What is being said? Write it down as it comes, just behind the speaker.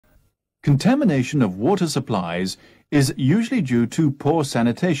Contamination of water supplies is usually due to poor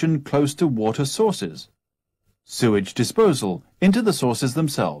sanitation close to water sources, sewage disposal into the sources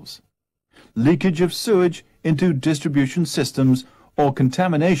themselves, leakage of sewage into distribution systems, or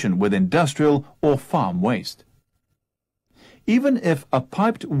contamination with industrial or farm waste. Even if a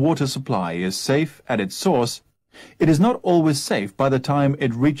piped water supply is safe at its source, it is not always safe by the time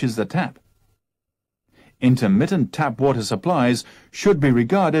it reaches the tap. Intermittent tap water supplies should be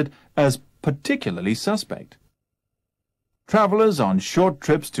regarded as particularly suspect. Travelers on short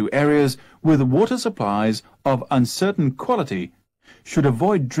trips to areas with water supplies of uncertain quality should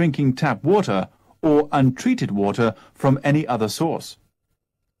avoid drinking tap water or untreated water from any other source.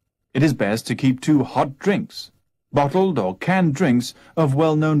 It is best to keep to hot drinks, bottled or canned drinks of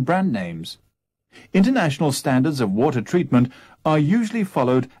well-known brand names. International standards of water treatment are usually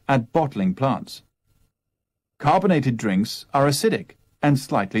followed at bottling plants. Carbonated drinks are acidic and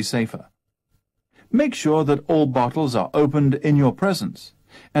slightly safer. Make sure that all bottles are opened in your presence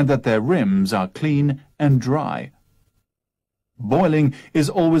and that their rims are clean and dry. Boiling is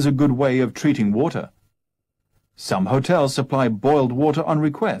always a good way of treating water. Some hotels supply boiled water on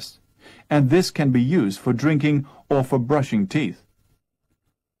request, and this can be used for drinking or for brushing teeth.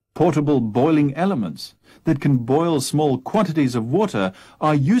 Portable boiling elements that can boil small quantities of water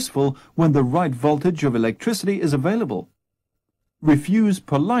are useful when the right voltage of electricity is available. Refuse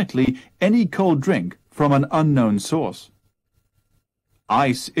politely any cold drink from an unknown source.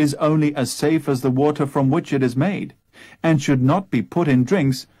 Ice is only as safe as the water from which it is made, and should not be put in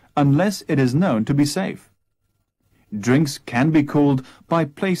drinks unless it is known to be safe. Drinks can be cooled by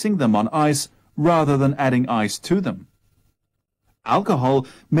placing them on ice rather than adding ice to them. Alcohol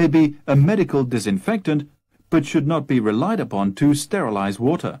may be a medical disinfectant, but should not be relied upon to sterilize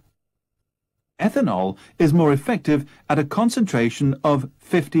water. Ethanol is more effective at a concentration of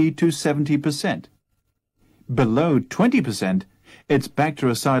 50 to 70%. Below 20%, its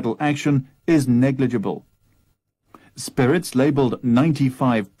bactericidal action is negligible. Spirits labeled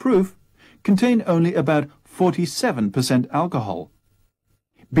 95 proof contain only about 47% alcohol.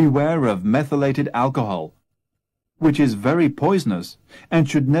 Beware of methylated alcohol, which is very poisonous and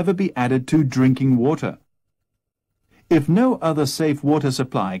should never be added to drinking water. If no other safe water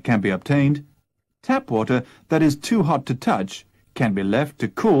supply can be obtained, tap water that is too hot to touch can be left to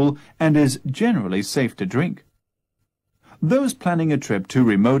cool and is generally safe to drink. Those planning a trip to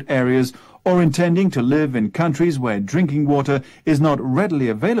remote areas or intending to live in countries where drinking water is not readily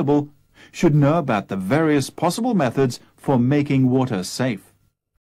available should know about the various possible methods for making water safe.